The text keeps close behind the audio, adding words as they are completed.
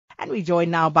And we're joined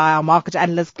now by our market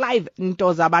analyst, Clive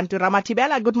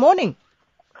Ramathibela. Good morning.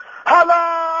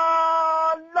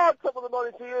 Hello! Not top of the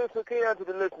morning to you, Suki, and to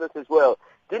the listeners as well.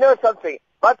 Do you know something?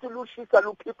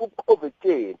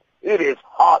 It is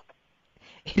hot.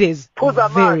 It is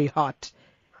very hot.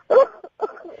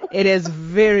 It is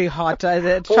very hot.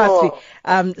 Trust me.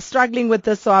 I'm struggling with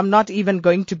this, so I'm not even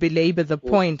going to belabor the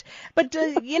point. But,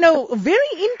 very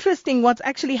interesting what's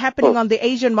actually happening on the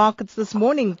Asian markets this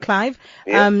morning, Clive.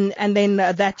 And then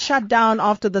that shutdown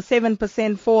after the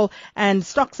 7% fall and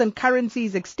stocks and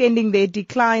currencies extending their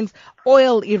declines,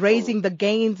 oil erasing the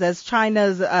gains as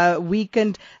China's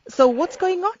weakened. So what's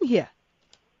going on here?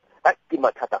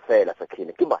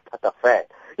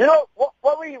 You know,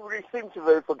 what we seem to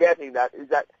be forgetting that is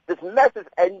that this massive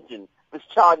engine, this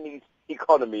Chinese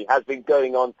economy, has been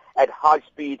going on at high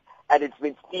speed, and it's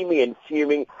been steaming and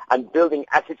fuming and building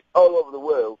assets all over the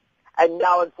world. And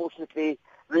now, unfortunately,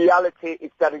 reality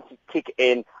is starting to kick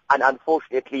in, and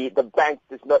unfortunately, the bank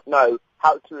does not know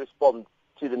how to respond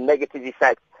to the negative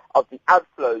effects of the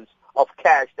outflows of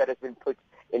cash that has been put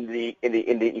in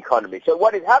the economy. So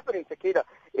what is happening, Sakina,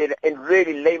 in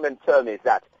really layman terms, is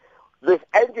that this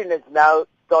engine has now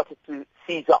started to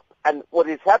seize up. And what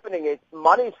is happening is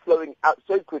money is flowing out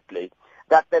so quickly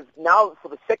that they've now, for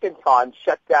the second time,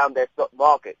 shut down their stock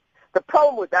market. The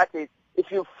problem with that is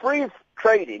if you freeze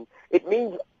trading, it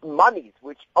means monies,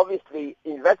 which obviously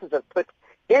investors have put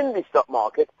in the stock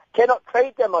market, cannot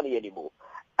trade their money anymore.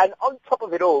 And on top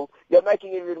of it all, you're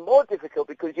making it even more difficult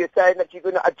because you're saying that you're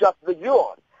going to adjust the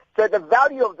yuan. So the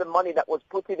value of the money that was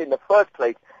put in the first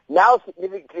place now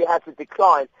significantly has to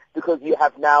decline because you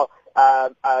have now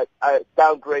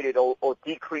downgraded or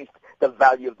decreased the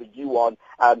value of the yuan,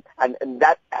 and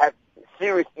that has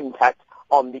serious impact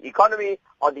on the economy,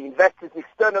 on the investors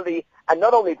externally, and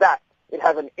not only that, it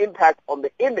has an impact on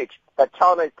the image that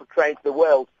China is portraying to the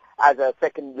world as a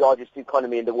second largest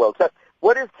economy in the world. So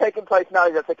what is taking place now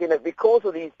is that because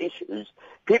of these issues,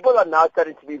 people are now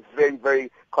starting to be very,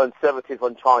 very conservative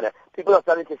on China. People are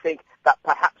starting to think that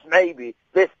perhaps maybe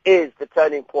this is the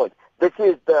turning point. This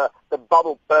is the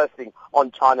bubble bursting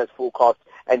on China's forecast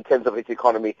in terms of its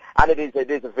economy, and it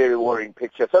is a very worrying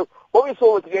picture. So what we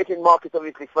saw was the Asian markets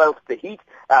obviously felt the heat.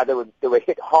 They were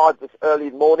hit hard this early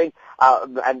morning,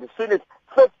 and as soon as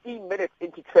 15 minutes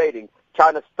into trading,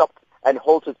 China stopped and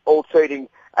halted all trading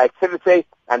activity,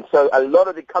 and so a lot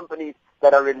of the companies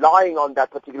that are relying on that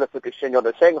particular stock exchange, on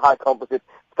the Shanghai Composite,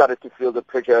 started to feel the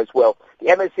pressure as well. The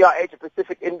MSCI Asia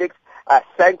Pacific Index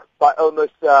sank by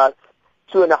almost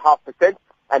 2.5%,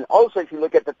 and also if you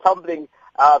look at the tumbling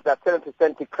of that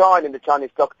 7% decline in the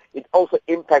Chinese stock, it also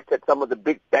impacted some of the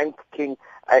big banking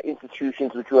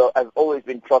institutions which have always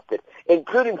been trusted,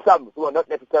 including some who are not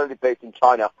necessarily based in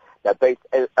China, they're based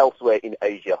elsewhere in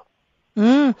Asia.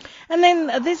 And then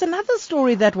there's another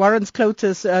story that warrants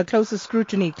closer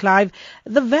scrutiny, Clive.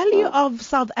 The value of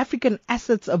South African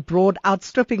assets abroad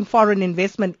outstripping foreign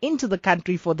investment into the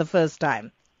country for the first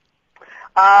time.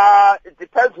 It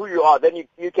depends who you are. Then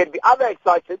you can be either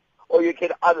excited or you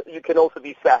can also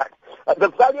be sad. The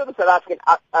value of the South African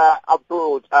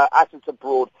assets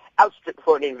abroad outstripped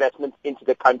foreign investments into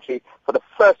the country for the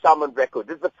first time on record.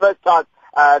 This is the first time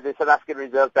the South African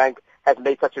Reserve Bank has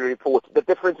made such a report. The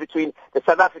difference between the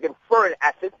South African foreign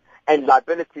assets and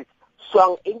liabilities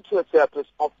swung into a surplus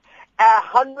of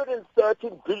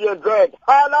 113 billion rand.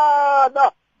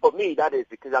 Halala! For me, that is,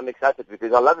 because I'm excited,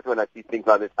 because I love it when I see things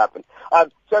like this happen.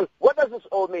 So what does this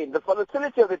all mean? The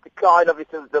volatility of the decline,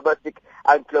 obviously, of the domestic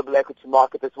and global equity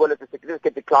market, as well as the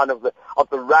significant decline of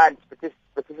the rand,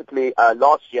 specifically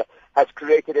last year, has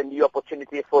created a new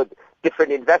opportunity for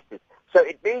different investors. So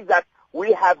it means that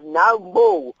we have now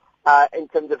more in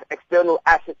terms of external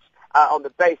assets on the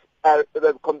base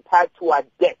compared to our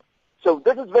debt. So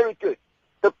this is very good.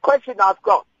 The question I've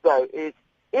got, though, is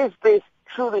this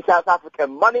truly South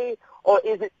African money, or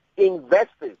is it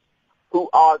investors who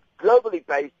are globally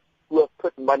based who have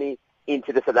put money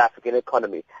into the South African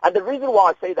economy? And the reason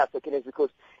why I say that, is because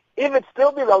if it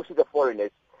still belongs to the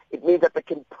foreigners, it means that they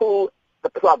can pull the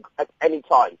plug at any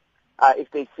time.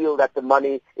 If they feel that the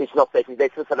money is not safe, if they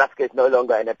feel South Africa is no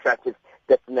longer an attractive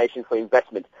destination for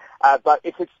investment. But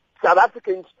if it's South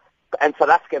Africans and South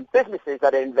African businesses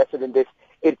that are invested in this,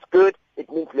 it's good, it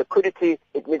means liquidity,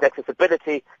 it means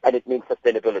accessibility, and it means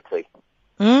sustainability.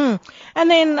 And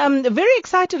then I'm very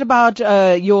excited about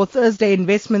your Thursday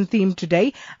investment theme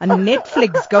today.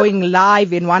 Netflix going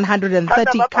live in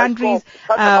 130 countries.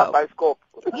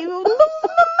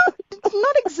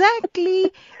 not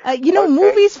exactly.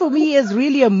 Movies for me is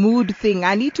really a mood thing.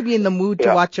 I need to be in the mood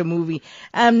to watch a movie.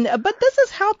 But this has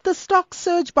helped the stock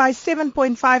surge by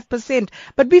 7.5%.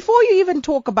 But before you even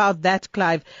talk about that,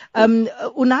 Clive,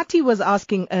 Unati was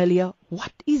asking earlier,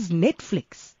 what is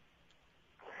Netflix?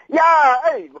 Yeah,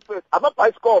 hey, I'm a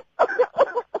bicycle.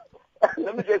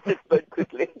 Let me just explain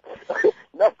quickly.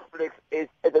 Netflix is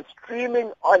a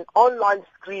online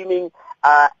streaming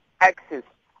access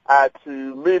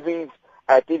to movies,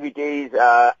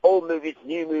 DVDs, old movies,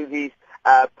 new movies,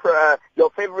 your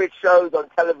favorite shows on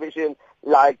television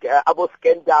like Abu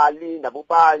Skendali, Abu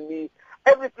Bani,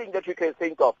 everything that you can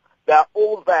think of. They're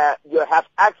all there. You have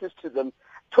access to them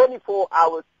 24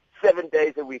 hours, 7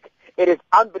 days a week. It is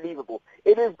unbelievable.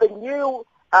 It is the new,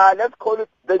 let's call it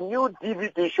the new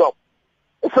DVD shop.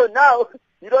 So now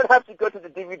you don't have to go to the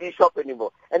DVD shop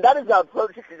anymore. And that is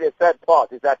unfortunately the sad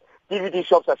part, is that DVD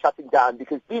shops are shutting down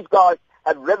because these guys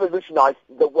have revolutionized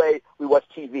the way we watch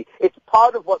TV. It's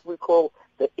part of what we call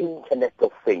the Internet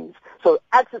of Things. So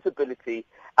accessibility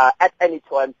at any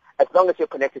time, as long as you're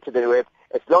connected to the web,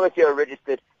 as long as you're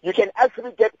registered, you can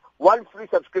actually get one free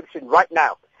subscription right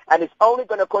now. And it's only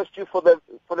going to cost you for the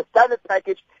standard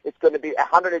package, it's going to be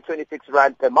 126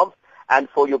 Rand per month. And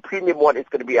for your premium one, it's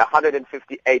going to be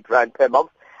 158 Rand per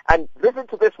month. And listen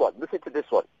to this one.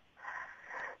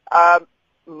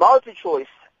 MultiChoice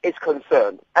is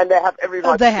concerned, and they have every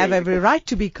right. They have every right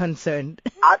to be concerned.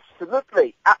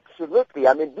 Absolutely. I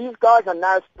mean, these guys are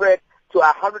now spread to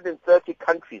 130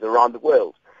 countries around the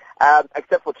world,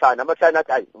 except for China. I'm a China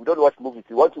guy. We don't watch movies.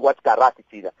 We want to watch karate,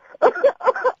 China.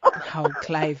 How,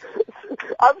 Clive?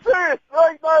 I'm serious.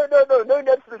 No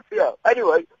Netflix here.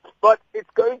 Anyway, but it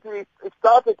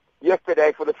started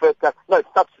yesterday for the first time. No, it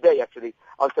starts today actually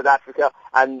on South Africa,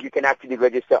 and you can actually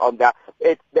register on that.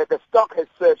 The stock has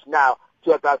surged now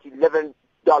to about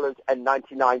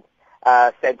 $11.99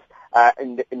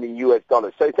 in the US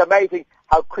dollars. So it's amazing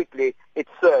how quickly it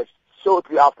surged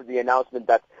shortly after the announcement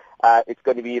that it's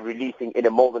going to be releasing in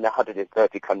more than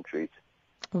 130 countries.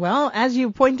 Well, as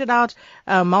you pointed out,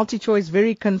 MultiChoice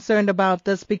very concerned about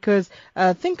this because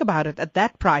think about it, at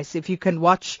that price, if you can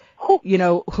watch,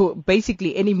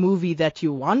 basically any movie that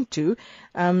you want to,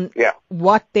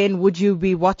 what then would you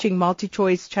be watching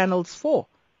MultiChoice channels for?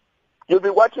 You'll be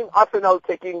watching Arsenal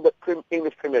taking the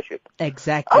English Premiership.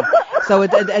 Exactly. So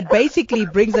it basically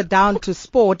brings it down to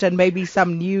sport and maybe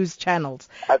some news channels.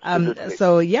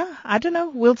 Absolutely. I don't know.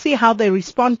 We'll see how they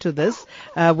respond to this.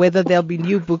 Whether there'll be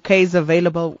new bouquets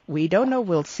available, we don't know.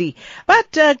 We'll see. But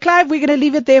Clive, we're going to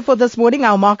leave it there for this morning.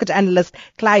 Our market analyst,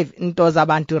 Clive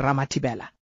Ramathibela.